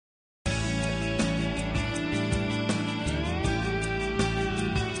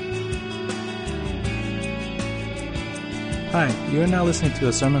Hi, you are now listening to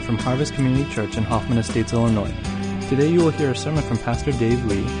a sermon from Harvest Community Church in Hoffman Estates, Illinois. Today you will hear a sermon from Pastor Dave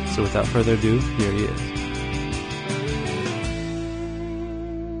Lee, so without further ado, here he is.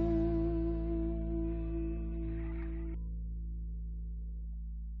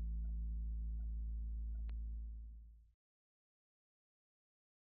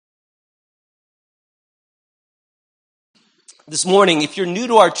 This morning, if you're new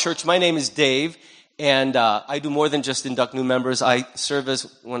to our church, my name is Dave, and I do more than just induct new members. I serve as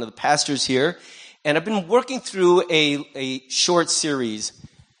one of the pastors here, and I've been working through a short series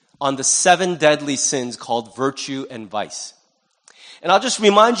on the 7 deadly sins called virtue and vice. And I'll just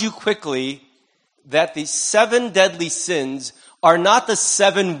remind you quickly that the 7 deadly sins are not the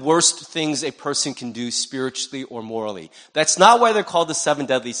 7 worst things a person can do spiritually or morally. That's not why they're called the 7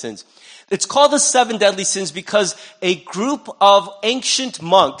 deadly sins. It's called the 7 deadly sins because a group of ancient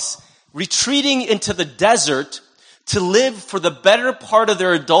monks retreating into the desert to live for the better part of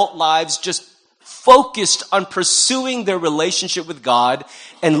their adult lives just focused on pursuing their relationship with God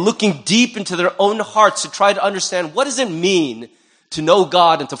and looking deep into their own hearts to try to understand what does it mean to know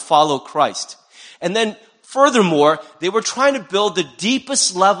God and to follow Christ. And then furthermore, they were trying to build the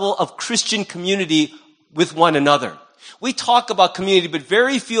deepest level of Christian community with one another. We talk about community, but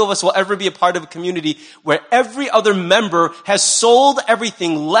very few of us will ever be a part of a community where every other member has sold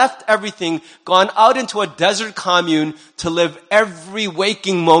everything, left everything, gone out into a desert commune to live every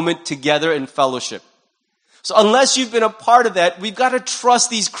waking moment together in fellowship. So unless you've been a part of that, we've got to trust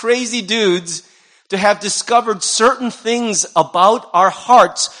these crazy dudes to have discovered certain things about our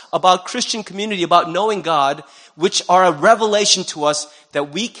hearts, about Christian community, about knowing God, which are a revelation to us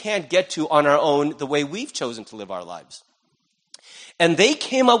that we can't get to on our own the way we've chosen to live our lives. And they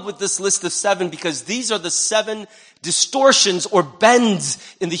came up with this list of 7 because these are the 7 distortions or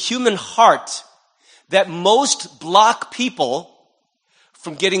bends in the human heart that most block people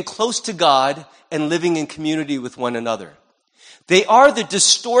from getting close to God and living in community with one another. They are the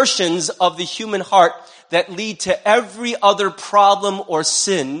distortions of the human heart that lead to every other problem or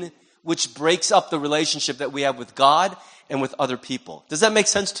sin which breaks up the relationship that we have with God and with other people. Does that make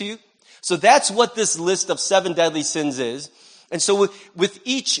sense to you? So that's what this list of 7 deadly sins is. And so with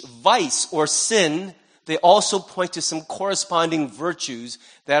each vice or sin, they also point to some corresponding virtues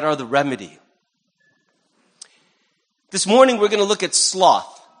that are the remedy. This morning we're going to look at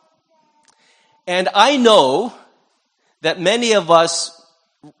sloth. And I know that many of us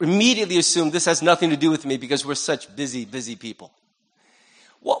immediately assume this has nothing to do with me because we're such busy people.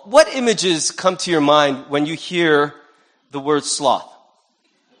 What images come to your mind when you hear the word sloth?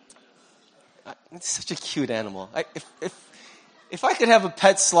 It's such a cute animal. If I could have a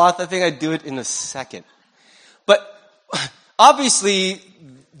pet sloth, I think I'd do it in a second. But obviously,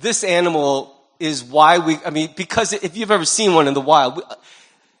 this animal is why because if you've ever seen one in the wild,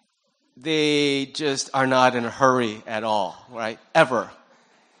 they just are not in a hurry at all, right? Ever.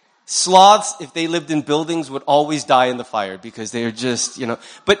 Sloths, if they lived in buildings, would always die in the fire because they are just,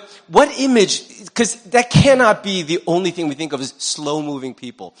 But what image, because that cannot be the only thing we think of as slow-moving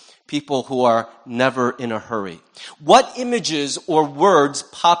people who are never in a hurry. What images or words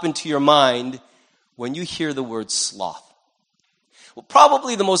pop into your mind when you hear the word sloth? Well,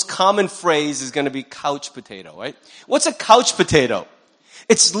 probably the most common phrase is going to be couch potato, right? What's a couch potato?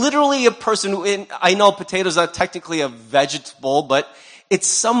 It's literally a person who, I know potatoes are technically a vegetable, but it's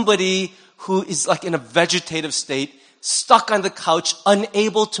somebody who is like in a vegetative state, stuck on the couch,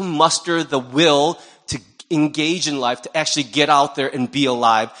 unable to muster the will to engage in life, to actually get out there and be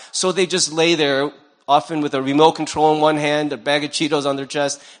alive. So they just lay there, often with a remote control in one hand, a bag of Cheetos on their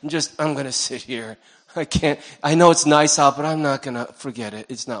chest, and just, I'm going to sit here. I know it's nice out, but I'm not going to forget it.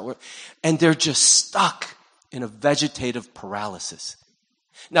 It's not worth. And they're just stuck in a vegetative paralysis.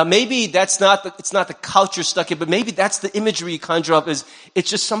 Now, maybe it's not the couch you're stuck in, but maybe that's the imagery you conjure up is it's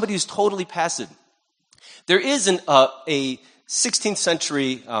just somebody who's totally passive. There is a 16th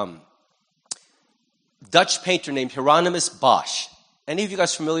century Dutch painter named Hieronymus Bosch. Any of you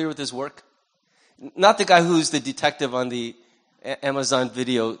guys familiar with his work? Not the guy who's the detective on the Amazon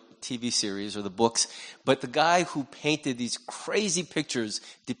Video TV series or the books, but the guy who painted these crazy pictures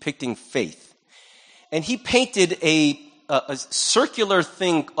depicting faith. And he painted a circular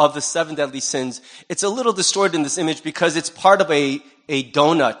thing of the 7 deadly sins. It's a little distorted in this image because it's part of a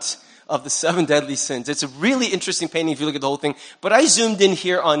donut of the 7 deadly sins. It's a really interesting painting if you look at the whole thing. But I zoomed in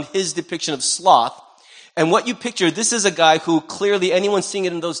here on his depiction of sloth. And what you picture, this is a guy who clearly anyone seeing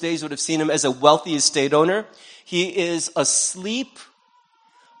it in those days would have seen him as a wealthy estate owner. He is asleep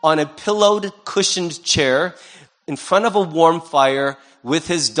on a pillowed, cushioned chair in front of a warm fire with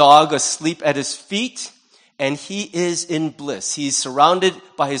his dog asleep at his feet and he is in bliss. He's surrounded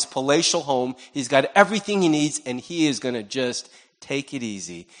by his palatial home. He's got everything he needs, and he is going to just take it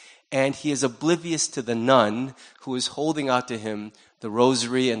easy. And he is oblivious to the nun who is holding out to him the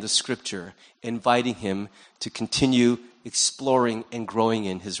rosary and the scripture, inviting him to continue exploring and growing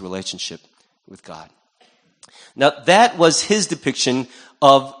in his relationship with God. Now, that was his depiction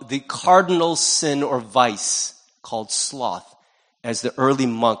of the cardinal sin or vice called sloth, as the early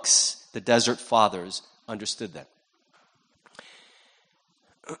monks, the desert fathers, understood them.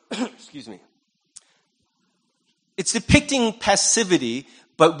 Excuse me. It's depicting passivity,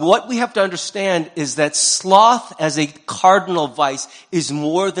 but what we have to understand is that sloth as a cardinal vice is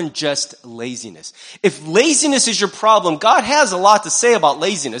more than just laziness. If laziness is your problem, God has a lot to say about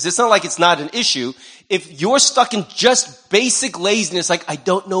laziness. It's not like it's not an issue. If you're stuck in just basic laziness, like I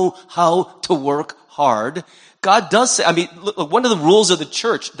don't know how to work hard, God does say, look, one of the rules of the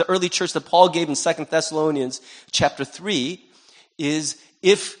church, the early church that Paul gave in 2 Thessalonians chapter 3, is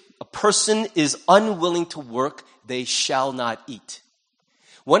if a person is unwilling to work, they shall not eat.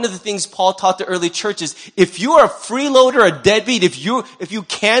 One of the things Paul taught the early church is if you are a freeloader, a deadbeat, if you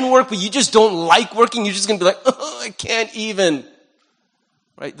can work, but you just don't like working, you're just going to be like, oh, I can't even.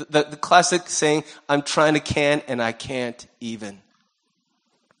 Right? The classic saying, I'm trying to can and I can't even.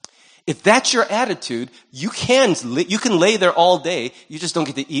 If that's your attitude, you can lay there all day. You just don't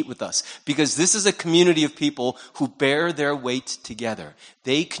get to eat with us. Because this is a community of people who bear their weight together.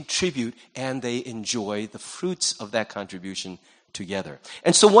 They contribute and they enjoy the fruits of that contribution together.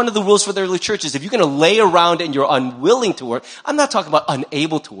 And so one of the rules for the early church is if you're going to lay around and you're unwilling to work, I'm not talking about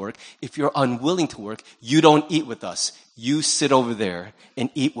unable to work. If you're unwilling to work, you don't eat with us. You sit over there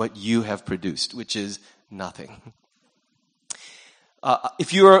and eat what you have produced, which is nothing.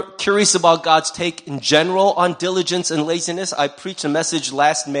 If you're curious about God's take in general on diligence and laziness, I preached a message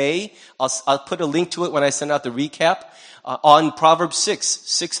last May. I'll put a link to it when I send out the recap on Proverbs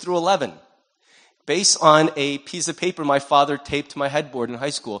 6 through 11. Based on a piece of paper my father taped to my headboard in high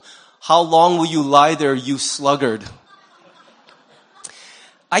school. How long will you lie there, you sluggard?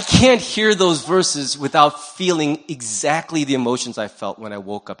 I can't hear those verses without feeling exactly the emotions I felt when I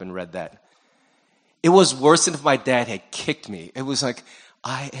woke up and read that. It was worse than if my dad had kicked me. It was like,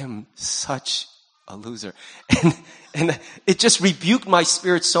 I am such a loser. And it just rebuked my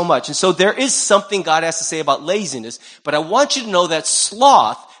spirit so much. And so there is something God has to say about laziness, but I want you to know that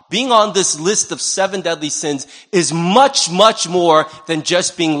sloth, being on this list of 7 deadly sins, is much, much more than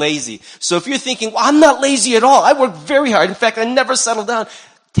just being lazy. So if you're thinking, well, I'm not lazy at all. I work very hard. In fact, I never settle down.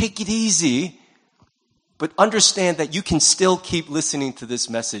 Take it easy. But understand that you can still keep listening to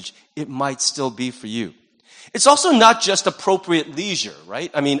this message. It might still be for you. It's also not just appropriate leisure,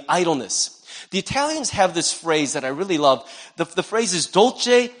 right? Idleness. The Italians have this phrase that I really love. The phrase is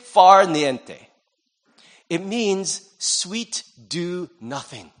dolce far niente. It means sweet do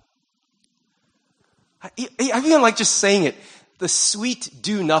nothing. I even like just saying it. The sweet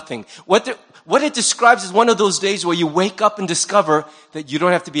do nothing. What it describes is one of those days where you wake up and discover that you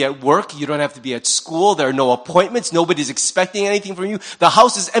don't have to be at work, you don't have to be at school, there are no appointments, nobody's expecting anything from you, the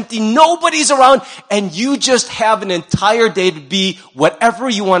house is empty, nobody's around, and you just have an entire day to be whatever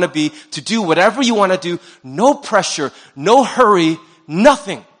you want to be, to do whatever you want to do, no pressure, no hurry,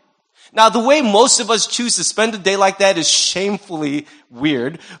 nothing. Now, the way most of us choose to spend a day like that is shamefully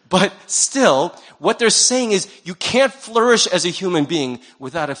weird, but still, what they're saying is you can't flourish as a human being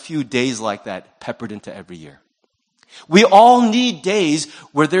without a few days like that peppered into every year. We all need days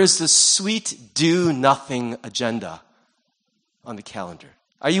where there's this sweet do-nothing agenda on the calendar.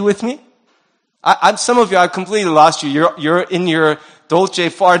 Are you with me? Some of you, I've completely lost you. You're in your dolce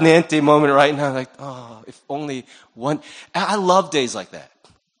far niente moment right now, like, oh, if only one. I love days like that.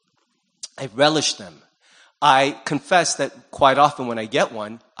 I relish them. I confess that quite often when I get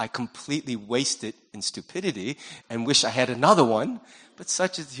one, I completely waste it in stupidity and wish I had another one, but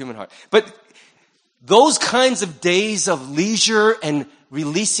such is the human heart. But those kinds of days of leisure and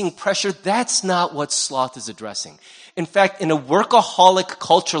releasing pressure, that's not what sloth is addressing. In fact, in a workaholic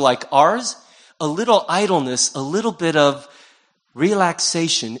culture like ours, a little idleness, a little bit of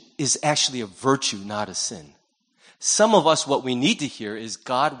relaxation is actually a virtue, not a sin. Some of us, what we need to hear is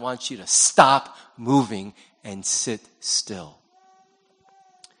God wants you to stop moving and sit still.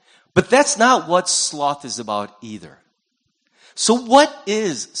 But that's not what sloth is about either. So what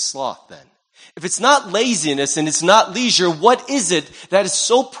is sloth then? If it's not laziness and it's not leisure, what is it that is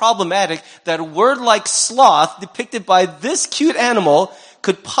so problematic that a word like sloth, depicted by this cute animal,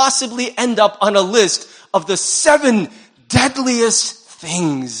 could possibly end up on a list of the 7 deadliest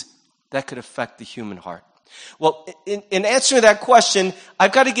things that could affect the human heart? Well, in answering that question,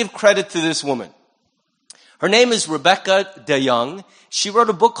 I've got to give credit to this woman. Her name is Rebecca DeYoung. She wrote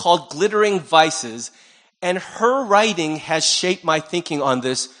a book called Glittering Vices, and her writing has shaped my thinking on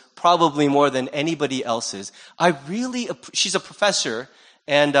this probably more than anybody else's. She's a professor,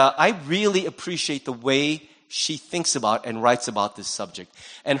 and I really appreciate the way she thinks about and writes about this subject.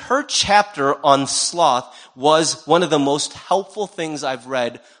 And her chapter on sloth was one of the most helpful things I've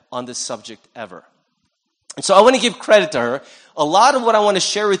read on this subject ever. And so I want to give credit to her. A lot of what I want to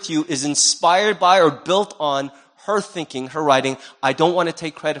share with you is inspired by or built on her thinking, her writing. I don't want to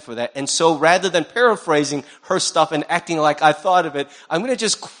take credit for that. And so rather than paraphrasing her stuff and acting like I thought of it, I'm going to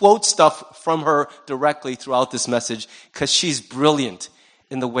just quote stuff from her directly throughout this message because she's brilliant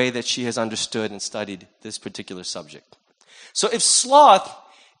in the way that she has understood and studied this particular subject. So if sloth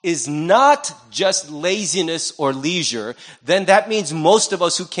is not just laziness or leisure, then that means most of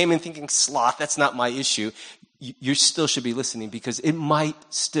us who came in thinking, sloth, that's not my issue, you still should be listening because it might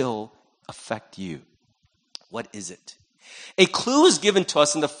still affect you. What is it? A clue is given to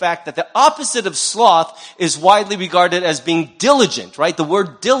us in the fact that the opposite of sloth is widely regarded as being diligent, right? The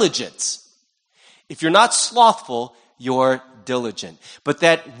word diligence. If you're not slothful, you're diligent. But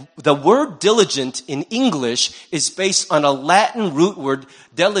that the word diligent in English is based on a Latin root word,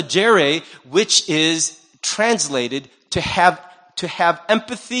 diligere, which is translated to have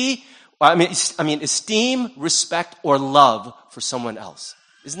empathy, esteem, respect, or love for someone else.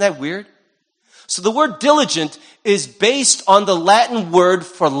 Isn't that weird? So the word diligent is based on the Latin word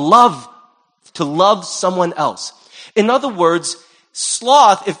for love, to love someone else. In other words,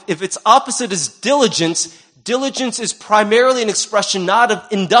 sloth, if its opposite is diligence, diligence is primarily an expression not of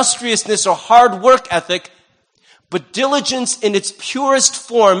industriousness or hard work ethic, but diligence in its purest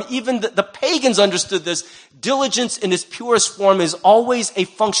form. Even the pagans understood this. Diligence in its purest form is always a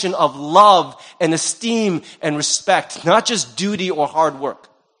function of love and esteem and respect, not just duty or hard work.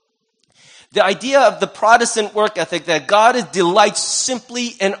 The idea of the Protestant work ethic that God delights simply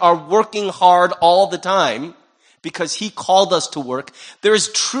in our working hard all the time because He called us to work, there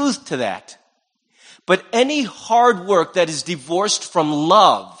is truth to that. But any hard work that is divorced from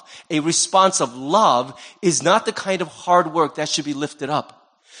love, a response of love, is not the kind of hard work that should be lifted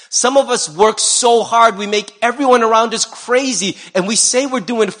up. Some of us work so hard we make everyone around us crazy, and we say we're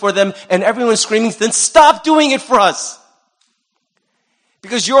doing it for them, and everyone's screaming, then stop doing it for us.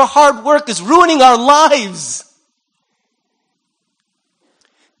 Because your hard work is ruining our lives.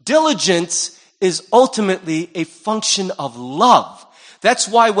 Diligence is ultimately a function of love. That's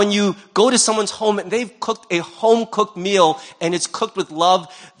why when you go to someone's home and they've cooked a home-cooked meal and it's cooked with love,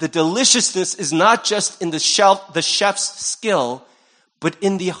 the deliciousness is not just in the chef's skill, but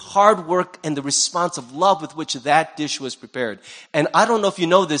in the hard work and the response of love with which that dish was prepared. And I don't know if you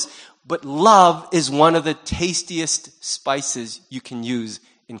know this, but love is one of the tastiest spices you can use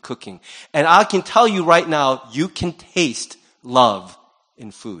in cooking. And I can tell you right now, you can taste love in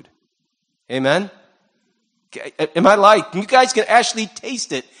food. Amen? Am I lying? You guys can actually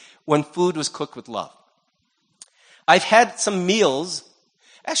taste it when food was cooked with love. I've had some meals,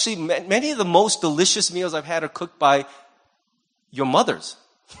 actually many of the most delicious meals I've had are cooked by your mothers.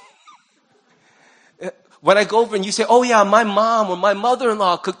 When I go over and you say, oh yeah, my mom or my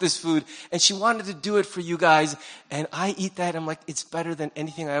mother-in-law cooked this food and she wanted to do it for you guys, and I eat that, I'm like, it's better than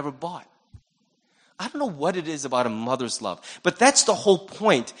anything I ever bought. I don't know what it is about a mother's love, but that's the whole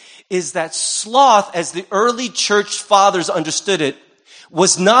point, is that sloth, as the early church fathers understood it,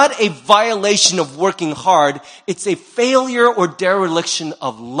 was not a violation of working hard. It's a failure or dereliction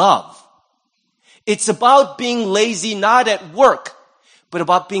of love. It's about being lazy not at work, but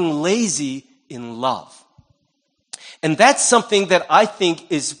about being lazy in love. And that's something that I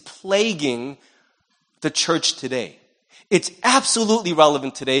think is plaguing the church today. It's absolutely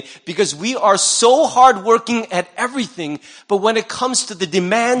relevant today because we are so hardworking at everything, but when it comes to the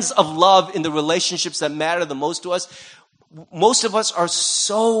demands of love in the relationships that matter the most to us, most of us are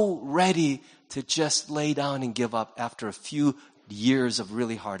so ready to just lay down and give up after a few years of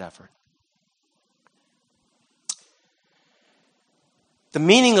really hard effort. The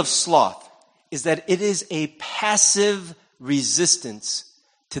meaning of sloth is that it is a passive resistance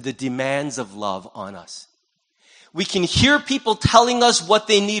to the demands of love on us. We can hear people telling us what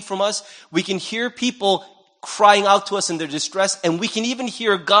they need from us. We can hear people crying out to us in their distress. And we can even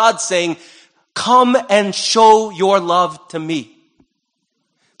hear God saying, come and show your love to me.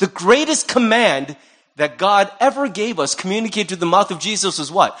 The greatest command that God ever gave us, communicated through the mouth of Jesus,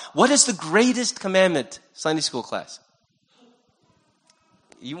 was what? What is the greatest commandment, Sunday school class?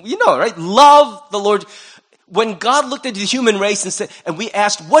 You know, right? Love the Lord. When God looked at the human race and said, and we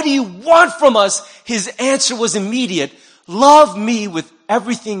asked, what do you want from us? His answer was immediate. Love me with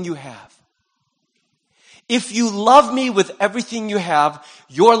everything you have. If you love me with everything you have,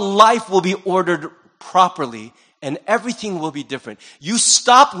 your life will be ordered properly and everything will be different. You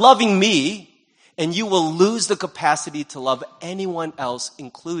stop loving me and you will lose the capacity to love anyone else,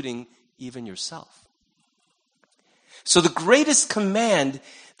 including even yourself. So the greatest command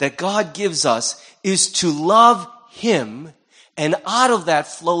that God gives us is to love Him, and out of that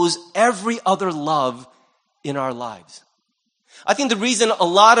flows every other love in our lives. I think the reason a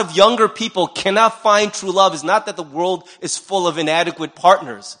lot of younger people cannot find true love is not that the world is full of inadequate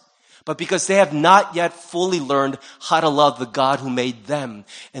partners, but because they have not yet fully learned how to love the God who made them.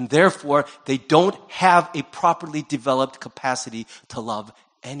 And therefore, they don't have a properly developed capacity to love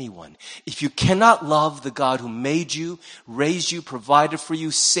anyone. If you cannot love the God who made you, raised you, provided for you,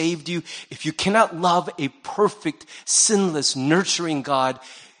 saved you, if you cannot love a perfect, sinless, nurturing God,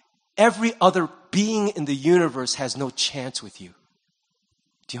 every other being in the universe has no chance with you.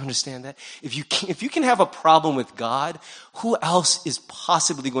 Do you understand that? If you can have a problem with God, who else is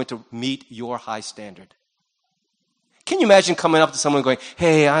possibly going to meet your high standard? Can you imagine coming up to someone going,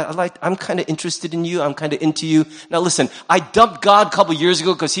 hey, I'm kind of interested in you. I'm kind of into you. Now listen, I dumped God a couple years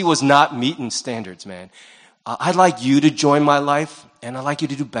ago because He was not meeting standards, man. I'd like you to join my life, and I'd like you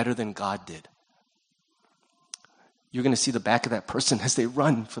to do better than God did. You're going to see the back of that person as they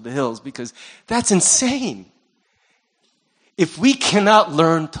run for the hills, because that's insane. If we cannot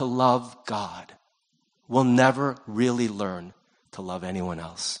learn to love God, we'll never really learn to love anyone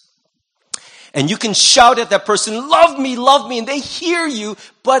else. And you can shout at that person, love me, and they hear you,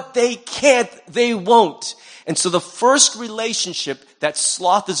 but they can't, they won't. And so the first relationship that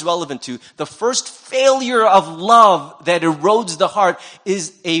sloth is relevant to, the first failure of love that erodes the heart,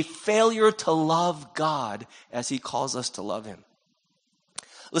 is a failure to love God as He calls us to love Him.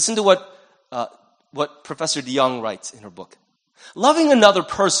 Listen to what Professor DeYoung writes in her book. Loving another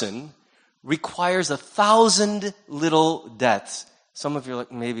person requires 1,000 little deaths. Some of you are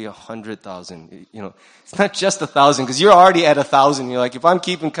like, maybe 100,000. It's not just 1,000, because you're already at 1,000. You're like, if I'm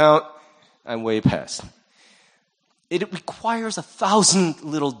keeping count, I'm way past. It requires 1,000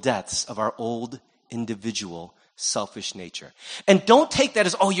 little deaths of our old individual selfish nature. And don't take that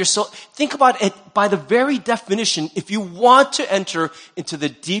as, think about it by the very definition. If you want to enter into the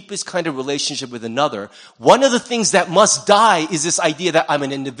deepest kind of relationship with another, one of the things that must die is this idea that I'm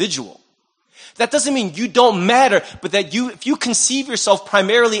an individual. That doesn't mean you don't matter, but that if you conceive yourself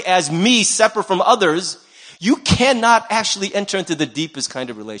primarily as me, separate from others, you cannot actually enter into the deepest kind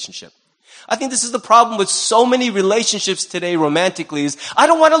of relationship. I think this is the problem with so many relationships today romantically is, I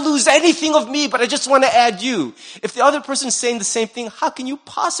don't want to lose anything of me, but I just want to add you. If the other person's saying the same thing, how can you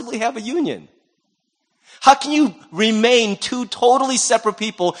possibly have a union? How can you remain two totally separate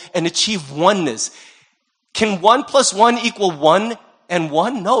people and achieve oneness? Can 1 + 1 = 1 and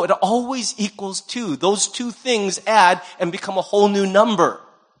 1? No, it always equals 2. Those two things add and become a whole new number.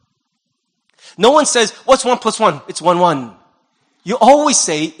 No one says, what's 1 + 1? It's 1, 1. You always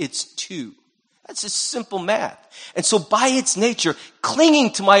say it's 2. That's just simple math. And so by its nature,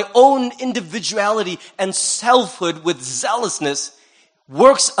 clinging to my own individuality and selfhood with zealousness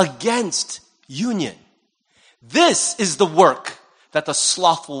works against union. This is the work that the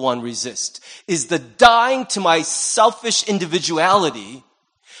slothful one resists, is the dying to my selfish individuality,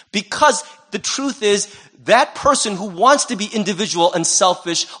 because the truth is that person who wants to be individual and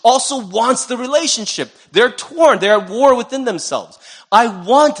selfish also wants the relationship. They're torn. They're at war within themselves. I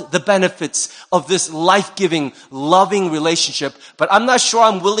want the benefits of this life-giving, loving relationship, but I'm not sure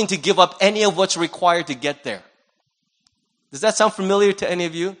I'm willing to give up any of what's required to get there. Does that sound familiar to any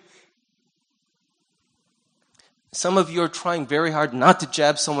of you? Some of you are trying very hard not to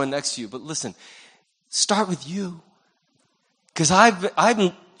jab someone next to you, but listen, start with you. Because I've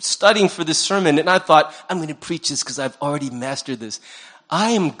been studying for this sermon, and I thought, I'm going to preach this because I've already mastered this.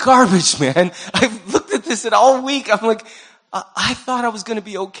 I am garbage, man. I've looked at this all week. I'm like, I thought I was going to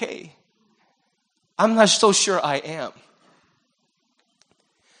be okay. I'm not so sure I am.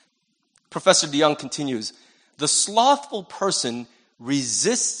 Professor DeYoung continues, the slothful person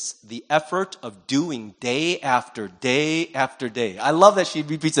resists the effort of doing day after day after day. I love that she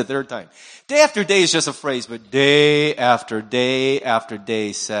repeats it a third time. Day after day is just a phrase, but day after day after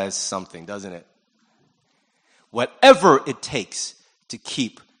day says something, doesn't it? Whatever it takes to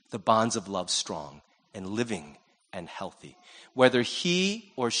keep the bonds of love strong and living and healthy, whether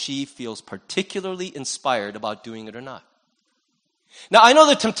he or she feels particularly inspired about doing it or not. Now, I know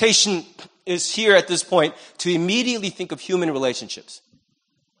the temptation is here at this point to immediately think of human relationships.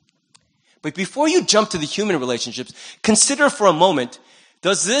 But before you jump to the human relationships, consider for a moment,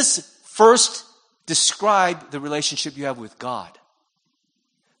 does this first describe the relationship you have with God?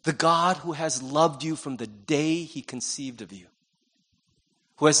 The God who has loved you from the day he conceived of you,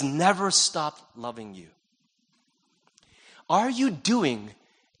 who has never stopped loving you. Are you doing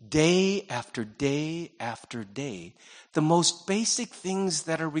day after day after day the most basic things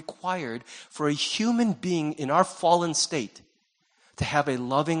that are required for a human being in our fallen state to have a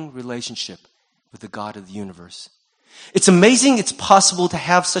loving relationship with the God of the universe? It's amazing it's possible to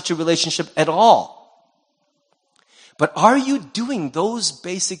have such a relationship at all. But are you doing those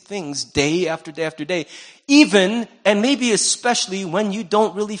basic things day after day after day, even and maybe especially when you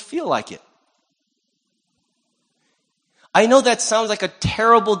don't really feel like it? I know that sounds like a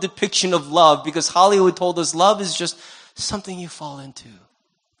terrible depiction of love because Hollywood told us love is just something you fall into.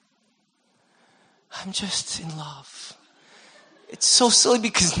 I'm just in love. It's so silly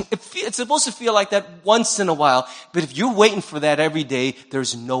because it's supposed to feel like that once in a while, but if you're waiting for that every day,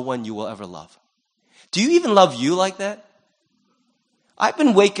 there's no one you will ever love. Do you even love you like that? I've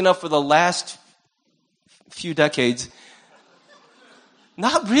been waking up for the last few decades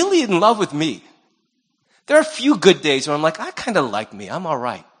not really in love with me. There are a few good days where I'm like, I kind of like me. I'm all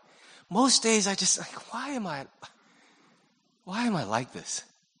right. Most days I just like, why am I like this?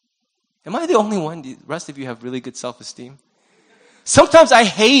 Am I the only one? The rest of you have really good self-esteem? Sometimes I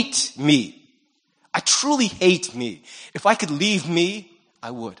hate me. I truly hate me. If I could leave me,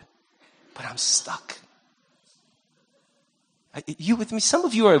 I would. But I'm stuck. You with me? Some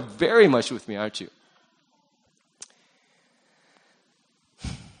of you are very much with me, aren't you?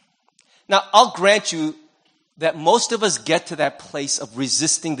 Now, I'll grant you that most of us get to that place of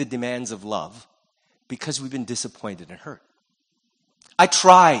resisting the demands of love because we've been disappointed and hurt. I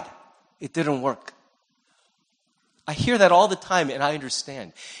tried. It didn't work. I hear that all the time, and I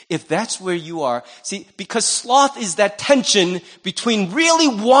understand. If that's where you are, see, because sloth is that tension between really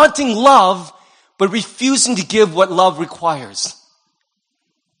wanting love but refusing to give what love requires.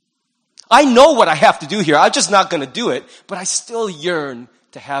 I know what I have to do here. I'm just not going to do it, but I still yearn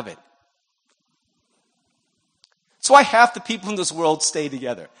to have it. That's why half the people in this world stay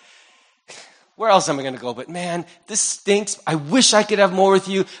together. Where else am I going to go? But man, this stinks. I wish I could have more with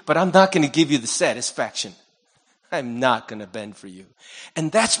you, but I'm not going to give you the satisfaction. I'm not going to bend for you.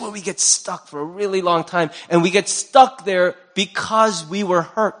 And that's where we get stuck for a really long time. And we get stuck there because we were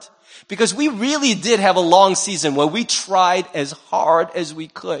hurt. Because we really did have a long season where we tried as hard as we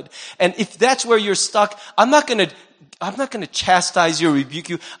could. And if that's where you're stuck, I'm not going to chastise you or rebuke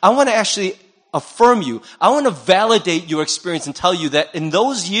you. I want to actually affirm you. I want to validate your experience and tell you that in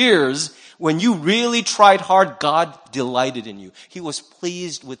those years when you really tried hard, God delighted in you. He was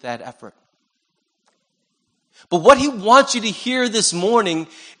pleased with that effort. But what he wants you to hear this morning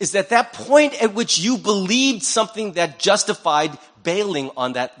is that point at which you believed something that justified bailing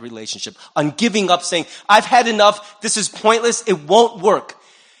on that relationship, on giving up, saying, I've had enough, this is pointless, it won't work.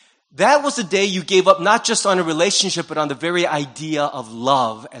 That was the day you gave up not just on a relationship, but on the very idea of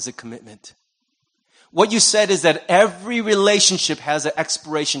love as a commitment. What you said is that every relationship has an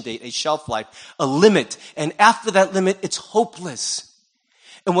expiration date, a shelf life, a limit, and after that limit, it's hopeless.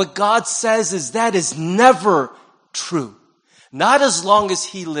 And what God says is that is never true. Not as long as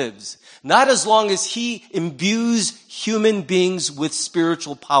he lives. Not as long as he imbues human beings with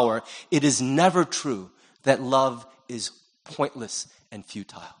spiritual power. It is never true that love is pointless and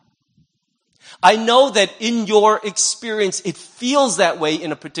futile. I know that in your experience, it feels that way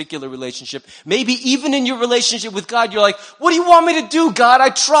in a particular relationship. Maybe even in your relationship with God, you're like, what do you want me to do, God? I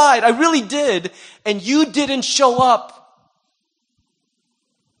tried. I really did. And you didn't show up.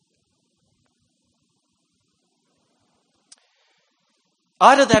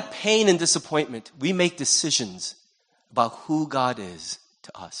 Out of that pain and disappointment, we make decisions about who God is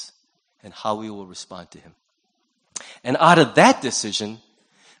to us and how we will respond to him. And out of that decision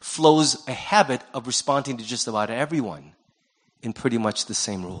flows a habit of responding to just about everyone in pretty much the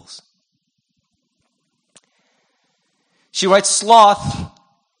same rules. She writes, sloth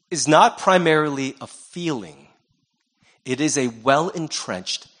is not primarily a feeling. It is a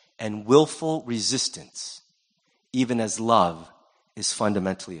well-entrenched and willful resistance, even as love is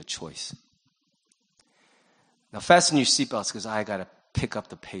fundamentally a choice. Now fasten your seatbelts because I got to pick up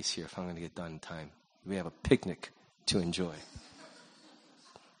the pace here if I'm going to get done in time. We have a picnic to enjoy.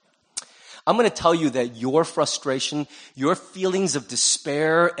 I'm going to tell you that your frustration, your feelings of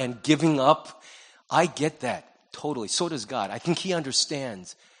despair and giving up, I get that totally. So does God. I think he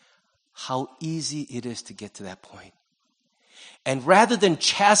understands how easy it is to get to that point. And rather than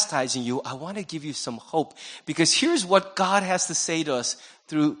chastising you, I want to give you some hope. Because here's what God has to say to us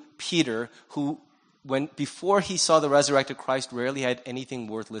through Peter, who, before he saw the resurrected Christ, rarely had anything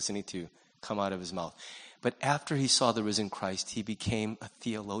worth listening to come out of his mouth. But after he saw the risen Christ, he became a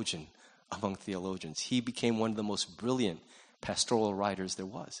theologian among theologians. He became one of the most brilliant pastoral writers there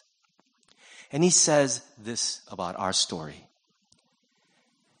was. And he says this about our story.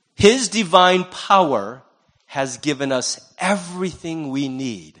 His divine power has given us everything we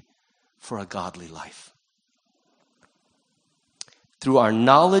need for a godly life. Through our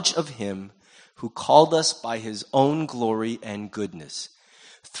knowledge of him who called us by his own glory and goodness.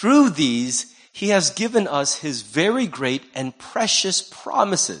 Through these, he has given us his very great and precious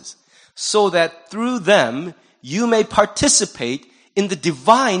promises, so that through them you may participate in the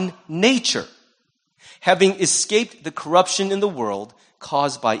divine nature, having escaped the corruption in the world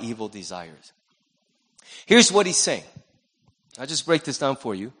caused by evil desires. Here's what he's saying. I'll just break this down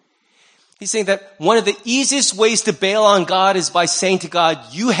for you. He's saying that one of the easiest ways to bail on God is by saying to God,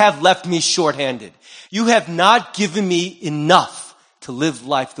 you have left me shorthanded. You have not given me enough to live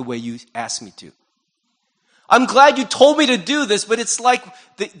life the way you asked me to. I'm glad you told me to do this, but it's like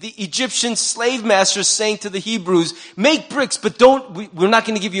the Egyptian slave masters saying to the Hebrews, make bricks, but we're not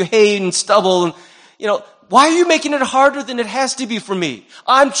going to give you hay and stubble. And, why are you making it harder than it has to be for me?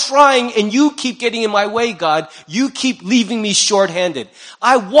 I'm trying and you keep getting in my way, God. You keep leaving me shorthanded.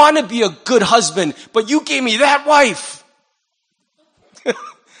 I want to be a good husband, but you gave me that wife.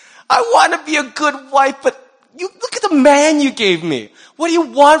 I want to be a good wife, but you look at the man you gave me. What do you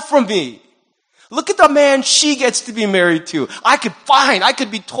want from me? Look at the man she gets to be married to. I could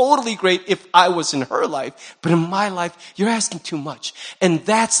be totally great if I was in her life. But in my life, you're asking too much. And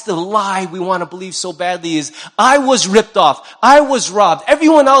that's the lie we want to believe so badly is, I was ripped off. I was robbed.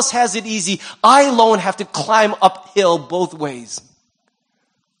 Everyone else has it easy. I alone have to climb uphill both ways.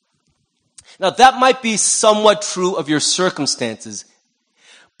 Now that might be somewhat true of your circumstances.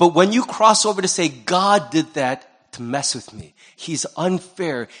 But when you cross over to say, God did that to mess with me. He's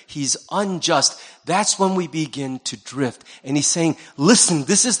unfair. He's unjust. That's when we begin to drift. And he's saying, listen,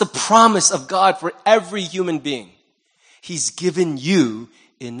 this is the promise of God for every human being. He's given you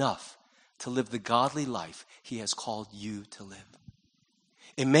enough to live the godly life he has called you to live.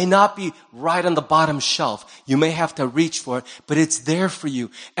 It may not be right on the bottom shelf. You may have to reach for it, but it's there for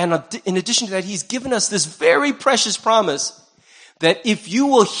you. And in addition to that, he's given us this very precious promise that if you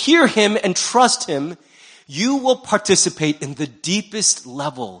will hear him and trust him, you will participate in the deepest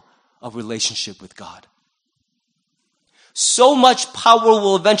level of relationship with God. So much power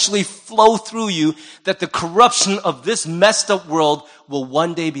will eventually flow through you that the corruption of this messed up world will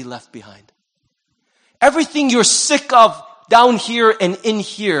one day be left behind. Everything you're sick of down here and in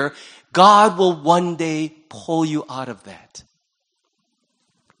here, God will one day pull you out of that.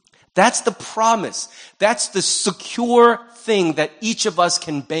 That's the promise. That's the secure thing that each of us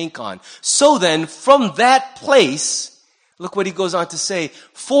can bank on. So then, from that place, look what he goes on to say,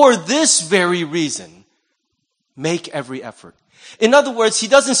 for this very reason, make every effort. In other words, he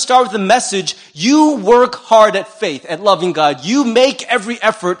doesn't start with the message, you work hard at faith, at loving God. You make every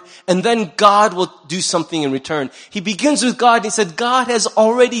effort, and then God will do something in return. He begins with God, and he said, God has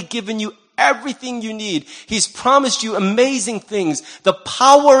already given you everything you need. He's promised you amazing things. The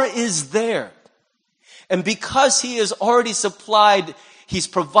power is there. And because he has already supplied, he's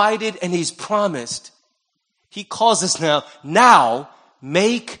provided, and he's promised, he calls us now,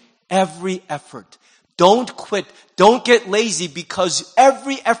 make every effort. Don't quit. Don't get lazy, because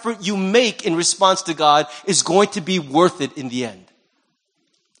every effort you make in response to God is going to be worth it in the end.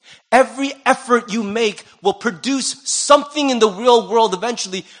 Every effort you make will produce something in the real world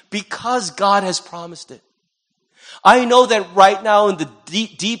eventually because God has promised it. I know that right now in the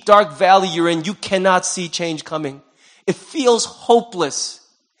deep, dark valley you're in, you cannot see change coming. It feels hopeless.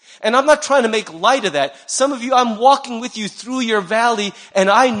 And I'm not trying to make light of that. Some of you, I'm walking with you through your valley, and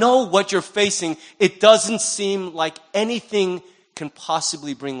I know what you're facing. It doesn't seem like anything can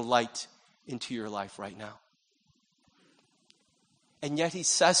possibly bring light into your life right now. And yet he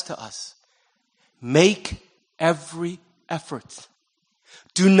says to us, make every effort.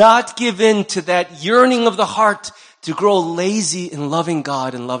 Do not give in to that yearning of the heart to grow lazy in loving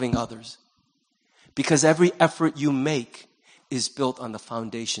God and loving others. Because every effort you make is built on the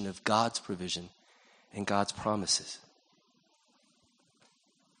foundation of God's provision and God's promises.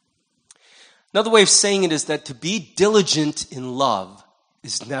 Another way of saying it is that to be diligent in love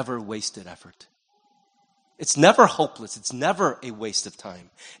is never wasted effort. It's never hopeless. It's never a waste of time.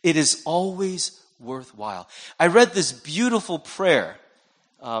 It is always worthwhile. I read this beautiful prayer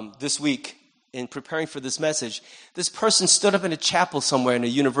this week in preparing for this message. This person stood up in a chapel somewhere in a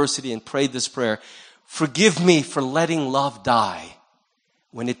university and prayed this prayer. Forgive me for letting love die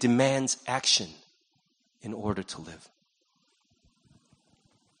when it demands action in order to live.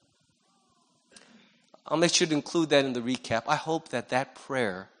 I'll make sure to include that in the recap. I hope that that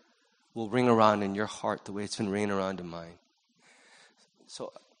prayer will ring around in your heart the way it's been ringing around in mine.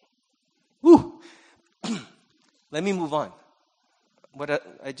 So, let me move on.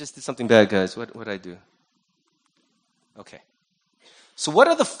 I just did something bad, guys. What did I do? Okay. So what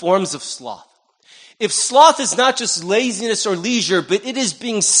are the forms of sloth? If sloth is not just laziness or leisure, but it is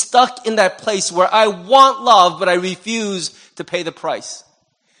being stuck in that place where I want love, but I refuse to pay the price.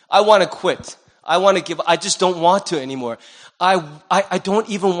 I want to quit. I want to give. I just don't want to anymore. I don't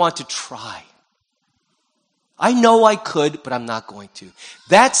even want to try. I know I could, but I'm not going to.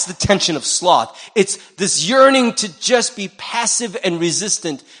 That's the tension of sloth. It's this yearning to just be passive and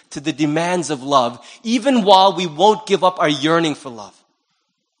resistant to the demands of love, even while we won't give up our yearning for love.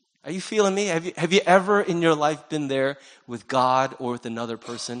 Are you feeling me? Have you ever in your life been there with God or with another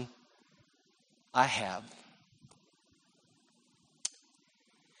person? I have.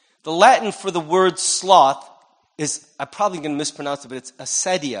 The Latin for the word sloth is, I'm probably going to mispronounce it, but it's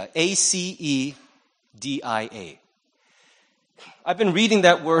acedia, A-C-E-D-I-A. I've been reading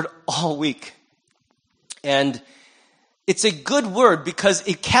that word all week. And it's a good word because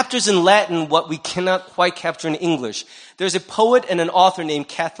it captures in Latin what we cannot quite capture in English. There's a poet and an author named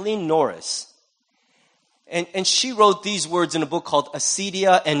Kathleen Norris. And she wrote these words in a book called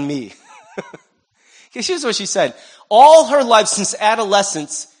Acedia and Me. Here's what she said. All her life since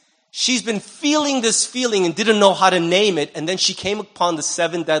adolescence, she's been feeling this feeling and didn't know how to name it. And then she came upon the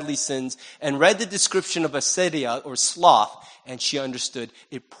 7 deadly sins and read the description of acedia or sloth. And she understood.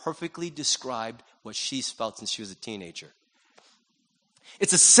 It perfectly described what she's felt since she was a teenager.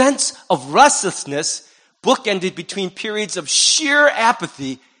 It's a sense of restlessness bookended between periods of sheer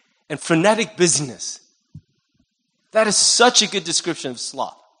apathy and frenetic busyness. That is such a good description of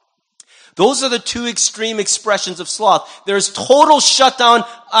sloth. Those are the 2 extreme expressions of sloth. There's total shutdown.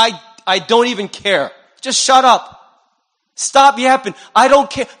 I don't even care. Just shut up. Stop yapping. I don't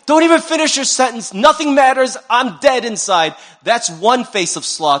care. Don't even finish your sentence. Nothing matters. I'm dead inside. That's one face of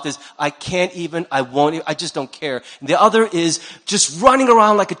sloth is I can't even, I won't, I just don't care. And the other is just running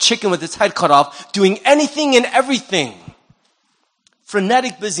around like a chicken with its head cut off, doing anything and everything.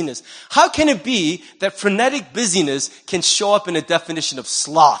 Frenetic busyness. How can it be that frenetic busyness can show up in a definition of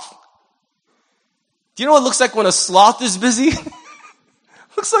sloth? Do you know what it looks like when a sloth is busy?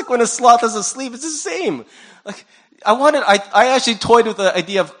 Looks like when a sloth is asleep. It's the same. Like, I actually toyed with the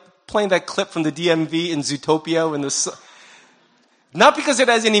idea of playing that clip from the DMV in Zootopia when not because it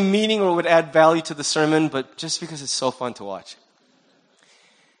has any meaning or would add value to the sermon, but just because it's so fun to watch.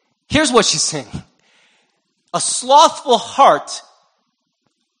 Here's what she's saying. A slothful heart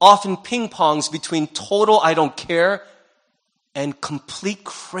often ping-pongs between total I don't care and complete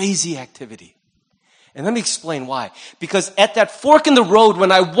crazy activity. And let me explain why. Because at that fork in the road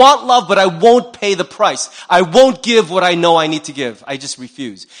when I want love but I won't pay the price, I won't give what I know I need to give, I just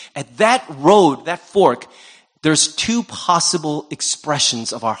refuse. At that road, that fork, there's 2 possible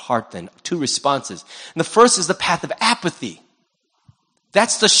expressions of our heart then, 2 responses. And the first is the path of apathy.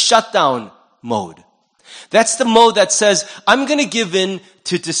 That's the shutdown mode. That's the mode that says, I'm going to give in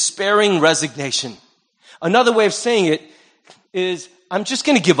to despairing resignation. Another way of saying it is, I'm just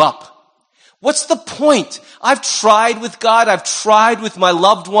going to give up. What's the point? I've tried with God. I've tried with my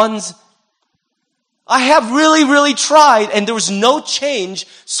loved ones. I have really, really tried, and there was no change.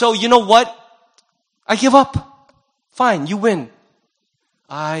 So you know what? I give up. Fine, you win.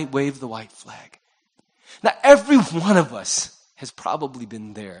 I wave the white flag. Now, every one of us has probably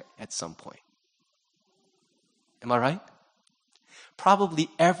been there at some point. Am I right? Probably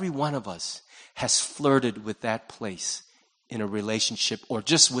every one of us has flirted with that place in a relationship or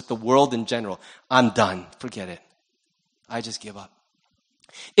just with the world in general. I'm done. Forget it. I just give up.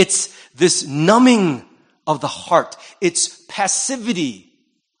 It's this numbing of the heart. It's passivity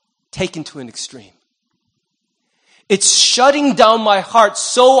taken to an extreme. It's shutting down my heart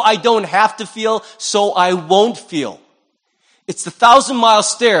so I don't have to feel, so I won't feel. It's the 1,000-mile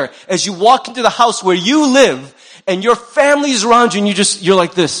stare as you walk into the house where you live and your family is around you and you're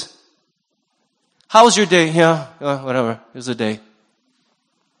like this. How was your day? Yeah, whatever. It was a day.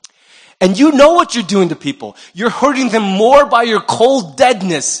 And you know what you're doing to people. You're hurting them more by your cold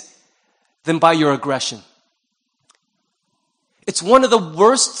deadness than by your aggression. It's one of the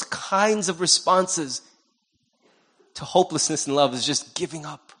worst kinds of responses to hopelessness in love is just giving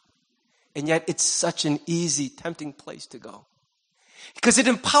up. And yet it's such an easy, tempting place to go. Because it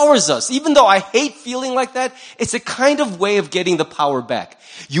empowers us. Even though I hate feeling like that, it's a kind of way of getting the power back.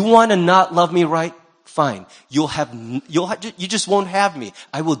 You want to not love me right? Fine. You just won't have me.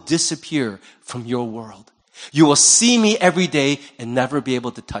 I will disappear from your world. You will see me every day and never be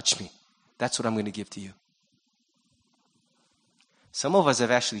able to touch me. That's what I'm going to give to you. Some of us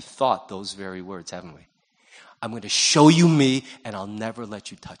have actually thought those very words, haven't we? I'm going to show you me, and I'll never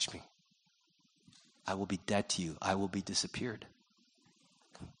let you touch me. I will be dead to you. I will be disappeared.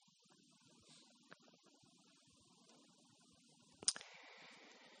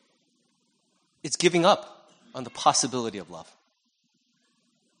 It's giving up on the possibility of love.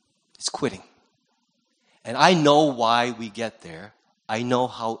 It's quitting. And I know why we get there. I know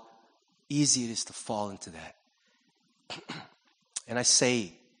how easy it is to fall into that. And I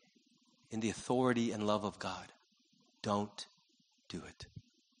say, in the authority and love of God, don't do it.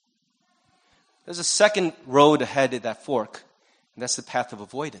 There's a second road ahead at that fork, and that's the path of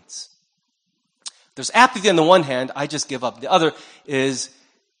avoidance. There's apathy on the one hand, I just give up. The other is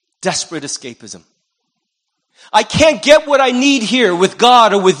desperate escapism. I can't get what I need here with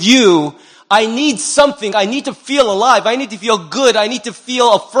God or with you. I need something. I need to feel alive. I need to feel good. I need to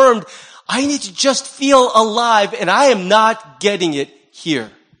feel affirmed. I need to just feel alive, and I am not getting it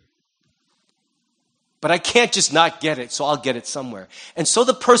here. But I can't just not get it, so I'll get it somewhere. And so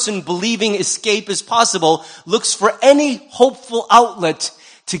the person believing escape is possible looks for any hopeful outlet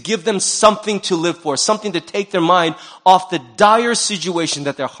to give them something to live for, something to take their mind off the dire situation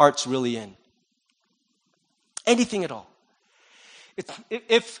that their heart's really in. Anything at all.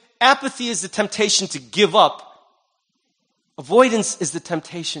 If apathy is the temptation to give up, avoidance is the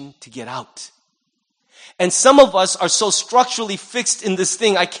temptation to get out. And some of us are so structurally fixed in this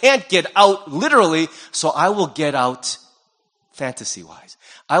thing, I can't get out literally, so I will get out fantasy-wise.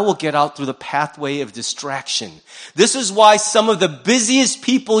 I will get out through the pathway of distraction. This is why some of the busiest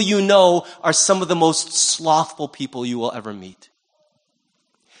people you know are some of the most slothful people you will ever meet.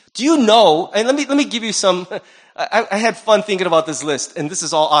 Do you know, and let me give you some, I had fun thinking about this list, and this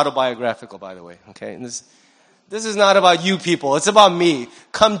is all autobiographical, by the way, okay? And this is not about you people. It's about me.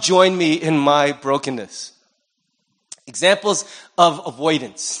 Come join me in my brokenness. Examples of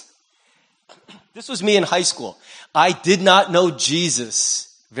avoidance. This was me in high school. I did not know Jesus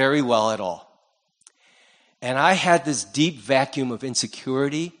very well at all. And I had this deep vacuum of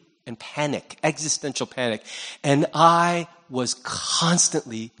insecurity and panic, existential panic. And I was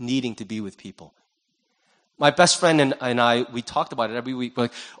constantly needing to be with people. My best friend and I, we talked about it every week. We're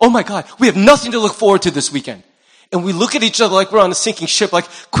like, oh my God, we have nothing to look forward to this weekend. And we look at each other like we're on a sinking ship, like,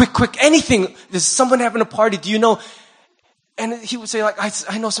 quick, anything. There's someone having a party. Do you know? And he would say, like,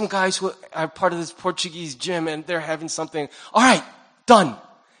 I know some guys who are part of this Portuguese gym, and they're having something. All right, done.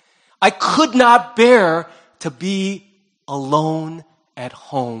 I could not bear to be alone at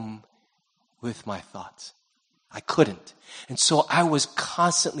home with my thoughts. I couldn't. And so I was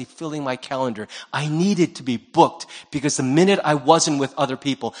constantly filling my calendar. I needed to be booked because the minute I wasn't with other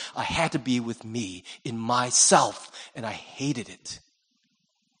people, I had to be with me, in myself, and I hated it.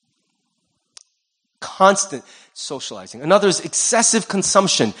 Constant socializing. Another is excessive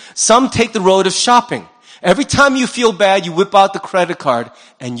consumption. Some take the road of shopping. Every time you feel bad, you whip out the credit card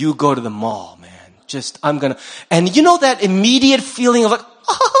and you go to the mall, man. And you know that immediate feeling of like,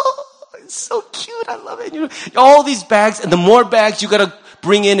 oh, it's so cute, I love it. You know, all these bags, and the more bags you gotta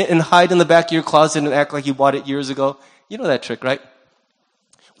bring in and hide in the back of your closet and act like you bought it years ago. You know that trick, right?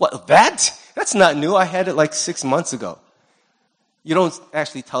 What, that? That's not new. I had it like 6 months ago. You don't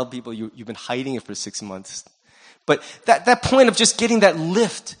actually tell people you've been hiding it for 6 months. But that point of just getting that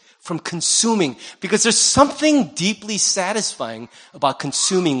lift from consuming, because there's something deeply satisfying about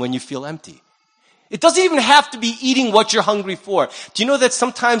consuming when you feel empty. It doesn't even have to be eating what you're hungry for. Do you know that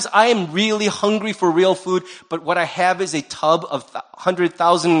sometimes I am really hungry for real food, but what I have is a tub of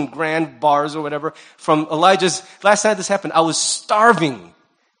 100,000 grand bars or whatever from Elijah's. Last night this happened. I was starving.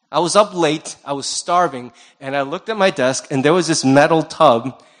 I was up late. I was starving. And I looked at my desk, and there was this metal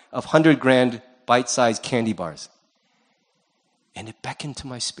tub of 100 grand bite-sized candy bars. And it beckoned to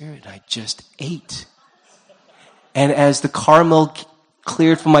my spirit, and I just ate. And as the caramel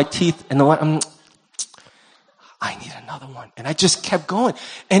cleared from my teeth, and I need another one. And I just kept going.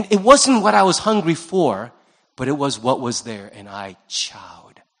 And it wasn't what I was hungry for, but it was what was there, and I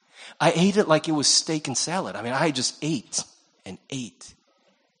chowed. I ate it like it was steak and salad. I mean, I just ate and ate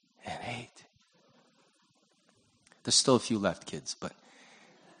and ate. There's still a few left, kids, but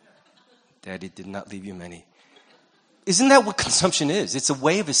Daddy did not leave you many. Isn't that what consumption is? It's a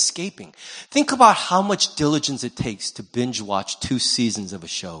way of escaping. Think about how much diligence it takes to binge watch 2 seasons of a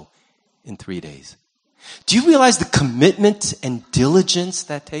show in 3 days. Do you realize the commitment and diligence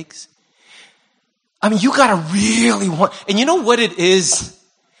that takes? I mean, you gotta really want, and you know what it is?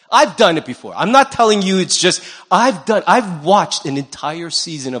 I've done it before. I'm not telling you it's just, I've watched an entire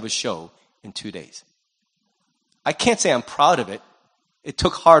season of a show in 2 days. I can't say I'm proud of it. It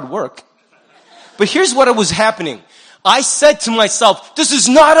took hard work. But here's what was happening. I said to myself, this is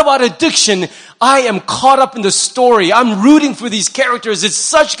not about addiction. I am caught up in the story. I'm rooting for these characters. It's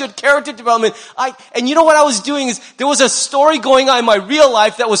such good character development. And you know what I was doing is there was a story going on in my real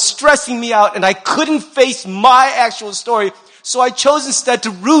life that was stressing me out, and I couldn't face my actual story. So I chose instead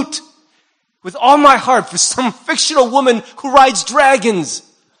to root with all my heart for some fictional woman who rides dragons.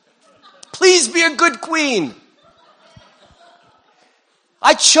 Please be a good queen.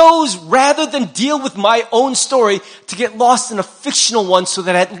 I chose, rather than deal with my own story, to get lost in a fictional one so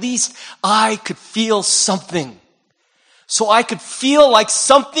that at least I could feel something. So I could feel like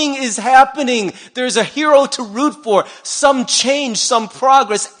something is happening. There's a hero to root for, some change, some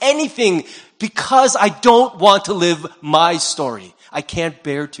progress, anything, because I don't want to live my story. I can't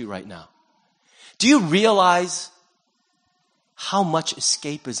bear to right now. Do you realize how much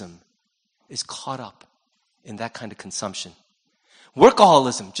escapism is caught up in that kind of consumption?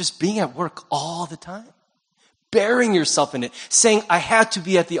 Workaholism, just being at work all the time. Burying yourself in it. Saying, I had to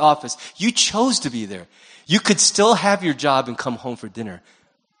be at the office. You chose to be there. You could still have your job and come home for dinner.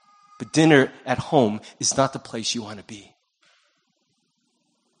 But dinner at home is not the place you want to be.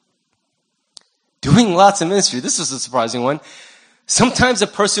 Doing lots of ministry. This is a surprising one. Sometimes a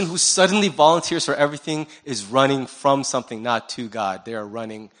person who suddenly volunteers for everything is running from something, not to God. They are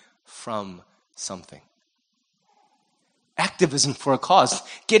running from something. Activism for a cause,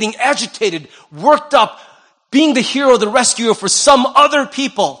 getting agitated, worked up, being the hero, the rescuer for some other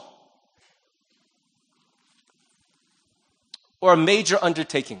people. Or a major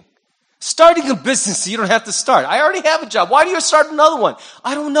undertaking. Starting a business you don't have to start. I already have a job. Why do you start another one?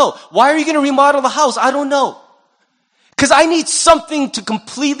 I don't know. Why are you going to remodel the house? I don't know. Because I need something to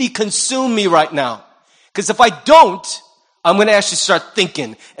completely consume me right now. Because if I don't, I'm going to actually start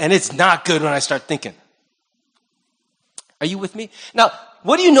thinking. And it's not good when I start thinking. Are you with me? Now,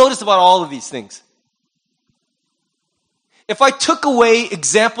 what do you notice about all of these things? If I took away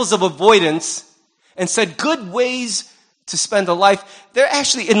examples of avoidance and said good ways to spend a life, they're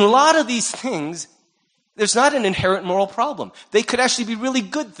actually, in a lot of these things, there's not an inherent moral problem. They could actually be really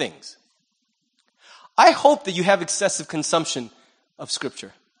good things. I hope that you have excessive consumption of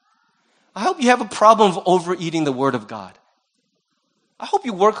Scripture. I hope you have a problem of overeating the Word of God. I hope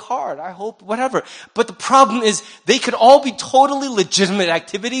you work hard. I hope whatever. But the problem is they could all be totally legitimate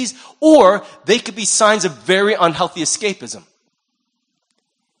activities, or they could be signs of very unhealthy escapism.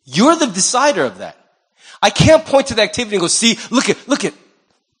 You're the decider of that. I can't point to the activity and go, see, look at.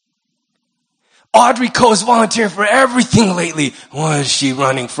 Audrey Coe's volunteering for everything lately. What is she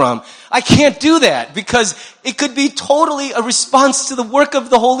running from? I can't do that because it could be totally a response to the work of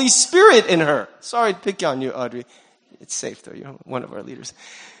the Holy Spirit in her. Sorry to pick on you, Audrey. It's safe, though. You're one of our leaders.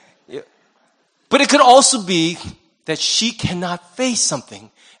 Yeah. But it could also be that she cannot face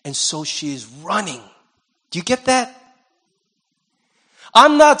something, and so she is running. Do you get that?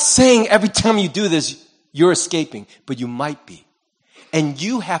 I'm not saying every time you do this, you're escaping, but you might be. And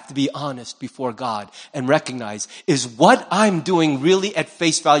you have to be honest before God and recognize, is what I'm doing really at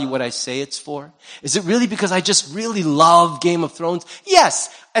face value what I say it's for? Is it really because I just really love Game of Thrones?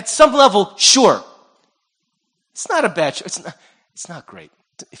 Yes, at some level, sure. It's not a bad show. It's not great.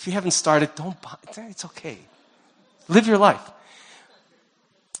 If you haven't started, don't buy it. It's okay. Live your life.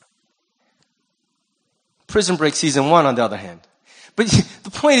 Prison Break season 1, on the other hand. But the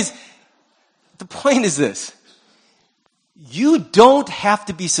point is this. You don't have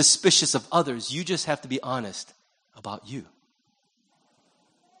to be suspicious of others. You just have to be honest about you.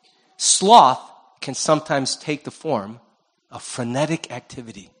 Sloth can sometimes take the form of frenetic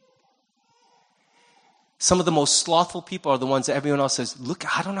activity. Some of the most slothful people are the ones that everyone else says, look,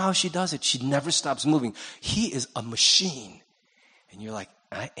 I don't know how she does it. She never stops moving. He is a machine. And you're like,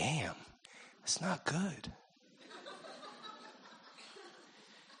 I am. It's not good.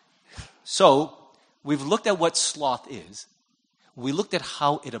 So, we've looked at what sloth is. We looked at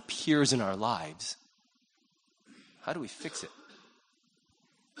how it appears in our lives. How do we fix it?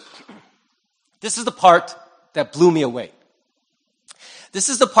 This is the part that blew me away. This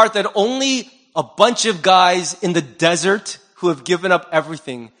is the part that only a bunch of guys in the desert who have given up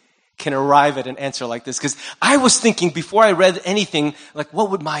everything can arrive at an answer like this. Because I was thinking before I read anything, like,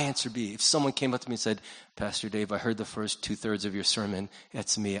 what would my answer be? If someone came up to me and said, Pastor Dave, I heard the first 2/3 of your sermon.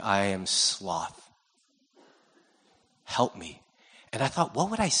 That's me. I am sloth. Help me. And I thought, what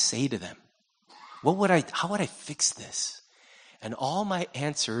would I say to them? How would I fix this? And all my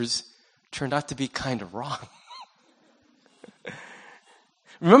answers turned out to be kind of wrong.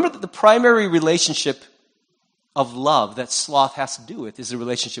 Remember that the primary relationship of love that sloth has to do with is a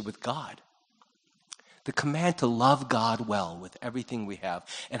relationship with God. The command to love God well with everything we have,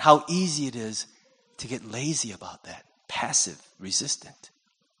 and how easy it is to get lazy about that. passive, resistant.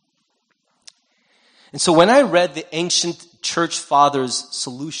 And so when I read the ancient church fathers'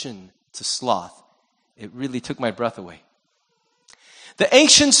 solution to sloth, it really took my breath away. The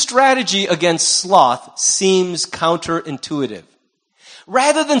ancient strategy against sloth seems counterintuitive.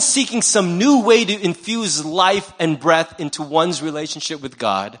 Rather than seeking some new way to infuse life and breath into one's relationship with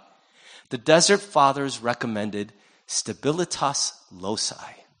God, the desert fathers recommended stabilitas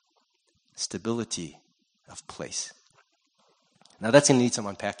loci, stability of place. Now that's going to need some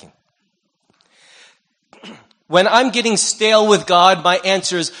unpacking. When I'm getting stale with God, my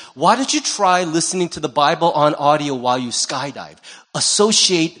answer is, why don't you try listening to the Bible on audio while you skydive?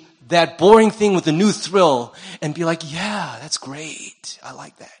 Associate that boring thing with a new thrill and be like, yeah, that's great. I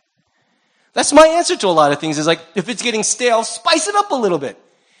like that. That's my answer to a lot of things is like, if it's getting stale, spice it up a little bit.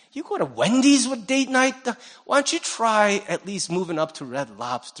 You go to Wendy's with date night, why don't you try at least moving up to Red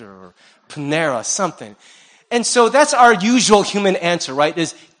Lobster or Panera, something. And so that's our usual human answer, right?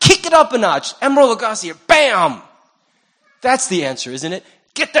 Is kick it up a notch. Emerald Lagasse here, bam! That's the answer, isn't it?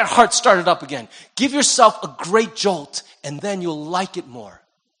 Get that heart started up again. Give yourself a great jolt, and then you'll like it more.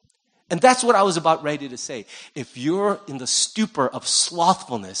 And that's what I was about ready to say. If you're in the stupor of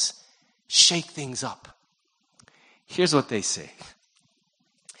slothfulness, shake things up. Here's what they say.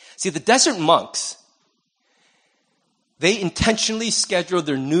 See, the desert monks, they intentionally scheduled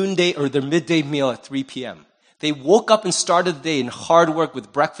their noonday or their midday meal at 3 p.m. They woke up and started the day in hard work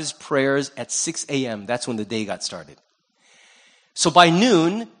with breakfast prayers at 6 a.m. That's when the day got started. So by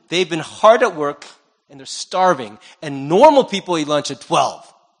noon, they've been hard at work and they're starving. And normal people eat lunch at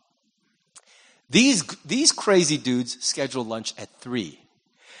 12. These crazy dudes scheduled lunch at 3.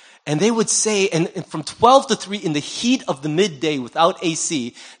 And they would say, and from 12 to 3 in the heat of the midday without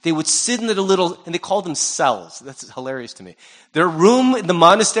AC, they would sit in their little, and they called them cells. That's hilarious to me. Their room in the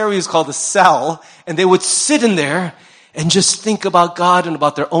monastery was called a cell, and they would sit in there and just think about God and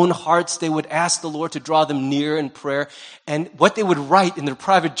about their own hearts. They would ask the Lord to draw them near in prayer. And what they would write in their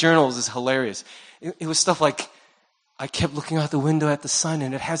private journals is hilarious. It was stuff like, I kept looking out the window at the sun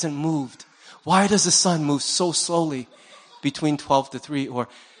and it hasn't moved. Why does the sun move so slowly between 12 to 3? Or,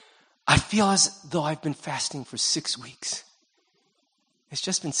 I feel as though I've been fasting for 6 weeks. It's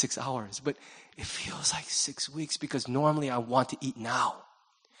just been 6 hours, but it feels like 6 weeks because normally I want to eat now.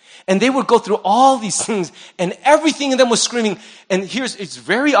 And they would go through all these things and everything in them was screaming. And it's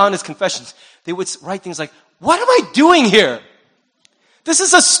very honest confessions. They would write things like, what am I doing here? This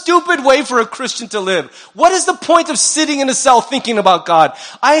is a stupid way for a Christian to live. What is the point of sitting in a cell thinking about God?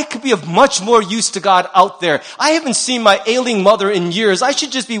 I could be of much more use to God out there. I haven't seen my ailing mother in years. I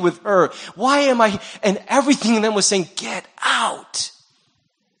should just be with her. Why am I? And everything in them was saying, get out.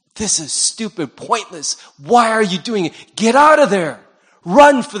 This is stupid, pointless. Why are you doing it? Get out of there.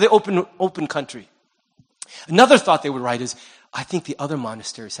 Run for the open country. Another thought they would write is, I think the other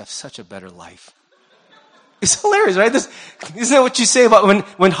monasteries have such a better life. It's hilarious, right? Isn't that what you say about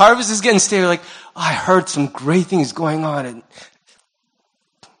when harvest is getting stale? Like, I heard some great things going on. And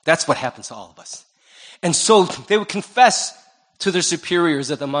that's what happens to all of us. And so they would confess to their superiors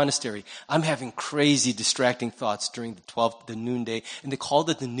at the monastery, I'm having crazy distracting thoughts during the noonday. And they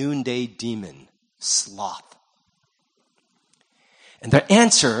called it the noonday demon, sloth. And their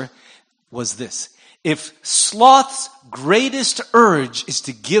answer was this. If sloth's greatest urge is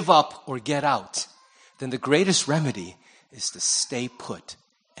to give up or get out, then the greatest remedy is to stay put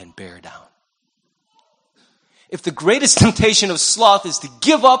and bear down. If the greatest temptation of sloth is to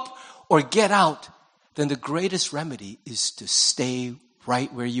give up or get out, then the greatest remedy is to stay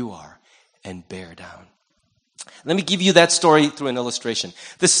right where you are and bear down. Let me give you that story through an illustration.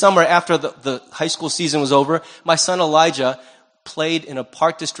 This summer, after the high school season was over, my son Elijah played in a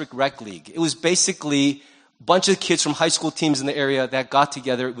Park District Rec League. It was basically bunch of kids from high school teams in the area that got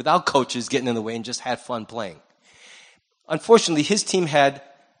together without coaches getting in the way and just had fun playing. Unfortunately, his team had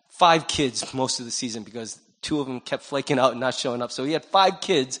 5 kids most of the season because 2 of them kept flaking out and not showing up. So he had 5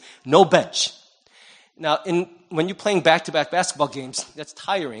 kids, no bench. Now, when you're playing back-to-back basketball games, that's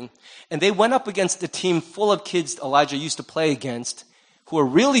tiring. And they went up against a team full of kids Elijah used to play against who are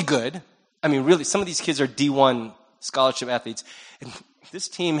really good. I mean, really, some of these kids are D1 scholarship athletes. And this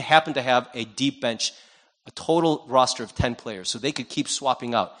team happened to have a deep bench, a total roster of 10 players, so they could keep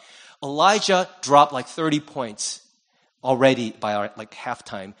swapping out. Elijah dropped like 30 points already by like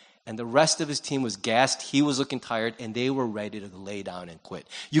halftime, and the rest of his team was gassed. He was looking tired, and they were ready to lay down and quit.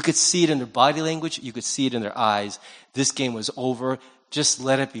 You could see it in their body language. You could see it in their eyes. This game was over. Just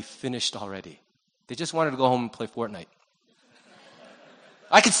let it be finished already. They just wanted to go home and play Fortnite.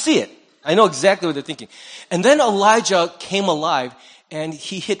 I could see it. I know exactly what they're thinking. And then Elijah came alive, and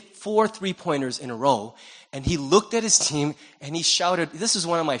he hit 4 3-pointers in a row. And he looked at his team and he shouted, this is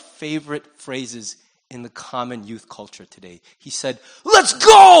one of my favorite phrases in the common youth culture today. He said, "Let's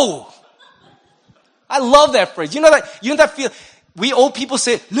go!" I love that phrase. You know that feel, we old people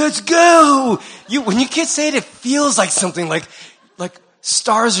say, "Let's go!" When you kids say it, it feels like something like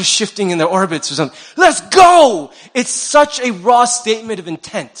stars are shifting in their orbits or something. Let's go! It's such a raw statement of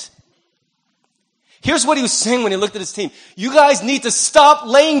intent. Here's what he was saying when he looked at his team. You guys need to stop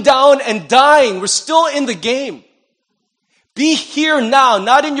laying down and dying. We're still in the game. Be here now,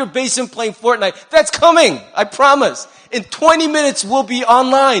 not in your basement playing Fortnite. That's coming, I promise. In 20 minutes, we'll be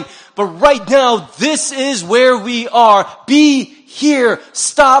online. But right now, this is where we are. Be here.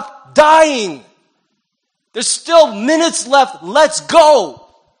 Stop dying. There's still minutes left. Let's go.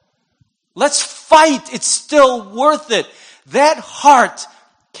 Let's fight. It's still worth it. That heart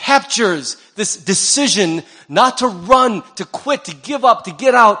captures this decision not to run, to quit, to give up, to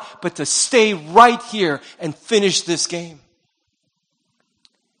get out, but to stay right here and finish this game.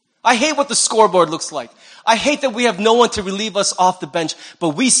 I hate what the scoreboard looks like. I hate that we have no one to relieve us off the bench, but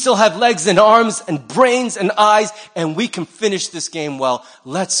we still have legs and arms and brains and eyes, and we can finish this game well.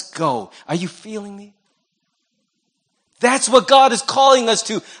 Let's go. Are you feeling me? That's what God is calling us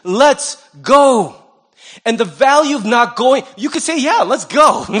to. Let's go. And the value of not going, you could say, yeah, let's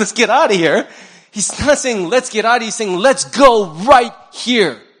go. Let's get out of here. He's not saying, let's get out of here. He's saying, let's go right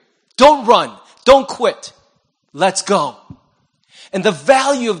here. Don't run. Don't quit. Let's go. And the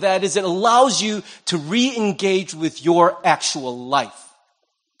value of that is it allows you to re-engage with your actual life.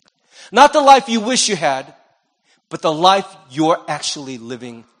 Not the life you wish you had, but the life you're actually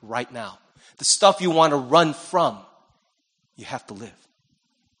living right now. The stuff you want to run from, you have to live.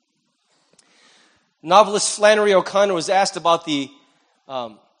 Novelist Flannery O'Connor was asked about the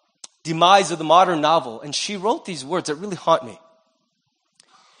demise of the modern novel, and she wrote these words that really haunt me.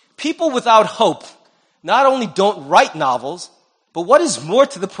 People without hope not only don't write novels, but what is more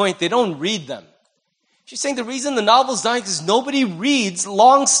to the point, they don't read them. She's saying the reason the novel's dying is nobody reads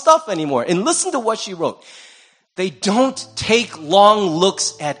long stuff anymore. And listen to what she wrote. They don't take long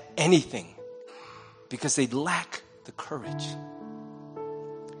looks at anything because they lack the courage.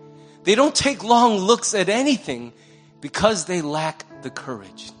 They don't take long looks at anything because they lack the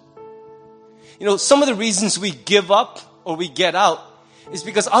courage. You know, some of the reasons we give up or we get out is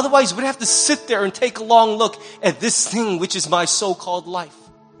because otherwise we'd have to sit there and take a long look at this thing which is my so-called life.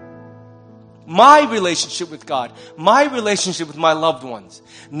 My relationship with God, my relationship with my loved ones.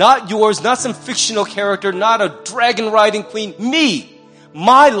 Not yours, not some fictional character, not a dragon riding queen. Me,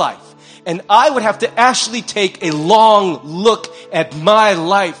 my life. And I would have to actually take a long look at my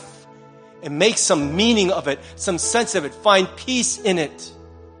life and make some meaning of it, some sense of it, find peace in it.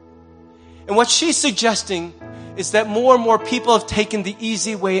 And what she's suggesting is that more and more people have taken the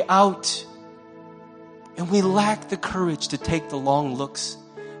easy way out. And we lack the courage to take the long looks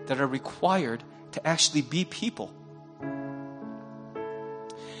that are required to actually be people.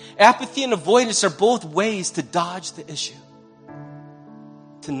 Apathy and avoidance are both ways to dodge the issue.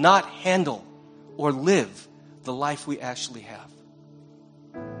 To not handle or live the life we actually have.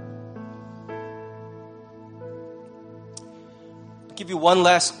 I'll give you one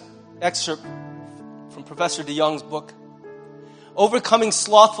last excerpt from Professor DeYoung's book. Overcoming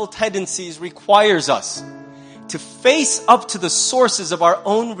slothful tendencies requires us to face up to the sources of our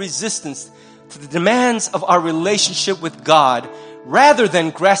own resistance to the demands of our relationship with God rather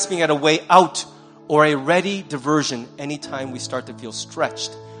than grasping at a way out or a ready diversion anytime we start to feel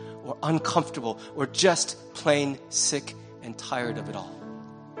stretched or uncomfortable or just plain sick and tired of it all.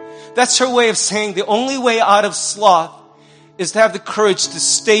 That's her way of saying the only way out of sloth is to have the courage to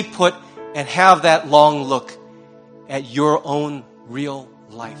stay put and have that long look at your own real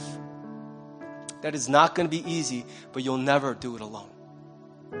life. That is not going to be easy, but you'll never do it alone.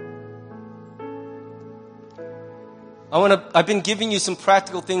 I've been giving you some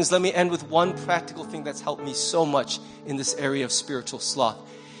practical things. Let me end with one practical thing that's helped me so much in this area of spiritual sloth.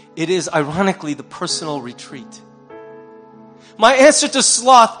 It is, ironically, the personal retreat. My answer to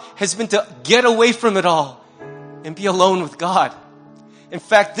sloth has been to get away from it all and be alone with God. In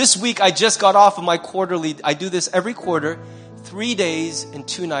fact, this week I just got off of my quarterly. I do this every quarter, 3 days and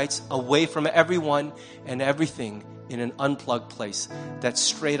 2 nights away from everyone and everything in an unplugged place that's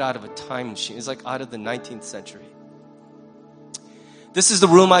straight out of a time machine. It's like out of the 19th century. This is the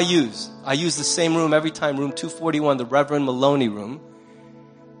room I use. I use the same room every time, room 241, the Reverend Maloney room.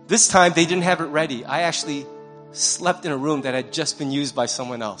 This time they didn't have it ready. I actually slept in a room that had just been used by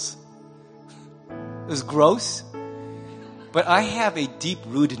someone else. It was gross. But I have a deep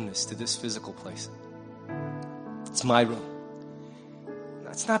rootedness to this physical place. It's my room.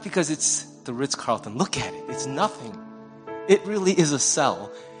 It's not because it's at the Ritz-Carlton. Look at it. It's nothing. It really is a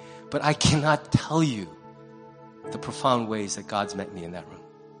cell. But I cannot tell you the profound ways that God's met me in that room.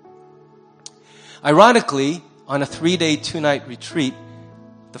 Ironically, on a 3-day, 2-night retreat,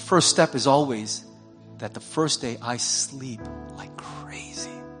 the first step is always that the first day I sleep like crazy.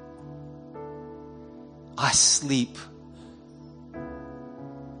 I sleep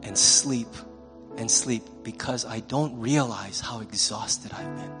and sleep and sleep because I don't realize how exhausted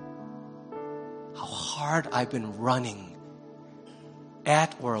I've been. How hard I've been running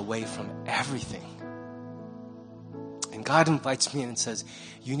at or away from everything. And God invites me in and says,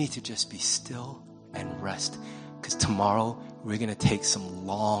 you need to just be still and rest, because tomorrow we're going to take some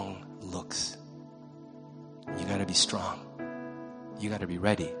long looks. You got to be strong. You got to be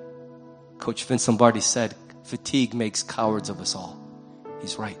ready. Coach Vince Lombardi said, fatigue makes cowards of us all.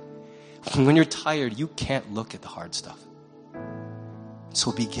 He's right. When you're tired, you can't look at the hard stuff.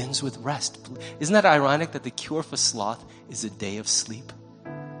 So it begins with rest. Isn't that ironic that the cure for sloth is a day of sleep?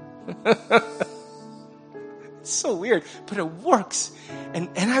 It's so weird, but it works. And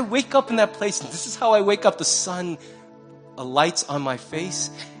I wake up in that place, and this is how I wake up. The sun lights on my face,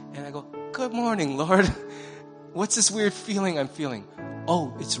 and I go, good morning, Lord. What's this weird feeling I'm feeling?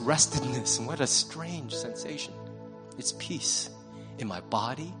 Oh, it's restedness, and what a strange sensation. It's peace in my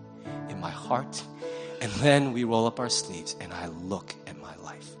body, in my heart, and then we roll up our sleeves, and I look at my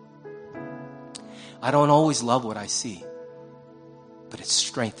life. I don't always love what I see, but it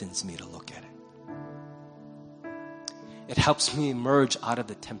strengthens me to look at it. It helps me emerge out of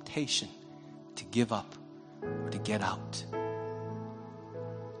the temptation to give up or to get out.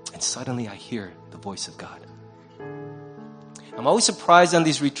 And suddenly I hear the voice of God. I'm always surprised on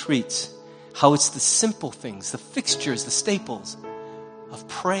these retreats how it's the simple things, the fixtures, the staples of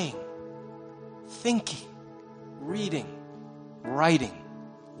praying, thinking, reading, writing,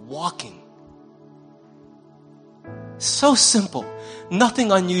 walking. So simple,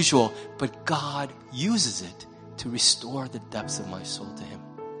 nothing unusual, but God uses it to restore the depths of my soul to Him.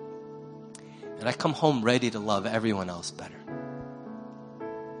 And I come home ready to love everyone else better.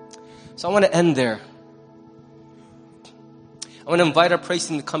 So I want to end there. I want to invite our praise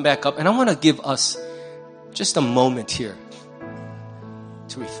team to come back up, and I want to give us just a moment here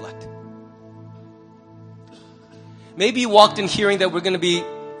to reflect. Maybe you walked in hearing that we're going to be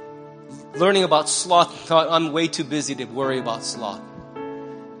learning about sloth and thought, I'm way too busy to worry about sloth.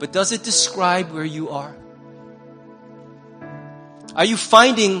 But does it describe where you are? Are you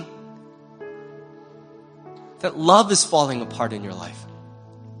finding that love is falling apart in your life?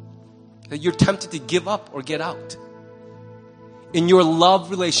 That you're tempted to give up or get out? In your love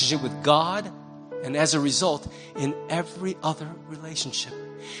relationship with God, and as a result, in every other relationship.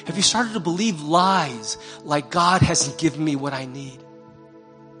 Have you started to believe lies like God hasn't given me what I need?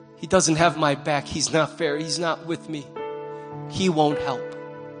 He doesn't have my back. He's not fair. He's not with me. He won't help.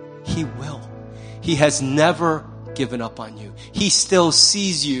 He will. He has never given up on you. He still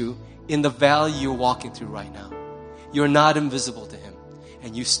sees you in the valley you're walking through right now. You're not invisible to Him,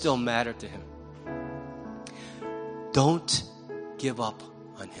 and you still matter to Him. Don't give up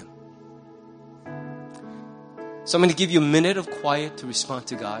on Him. So I'm going to give you a minute of quiet to respond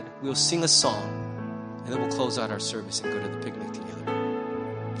to God. We'll sing a song, and then we'll close out our service and go to the picnic together.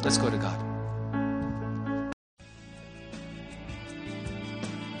 Let's go to God.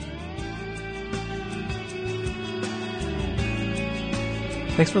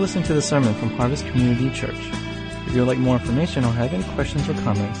 Thanks for listening to the sermon from Harvest Community Church. If you would like more information or have any questions or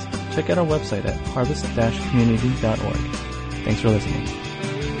comments, check out our website at harvest-community.org. Thanks for listening.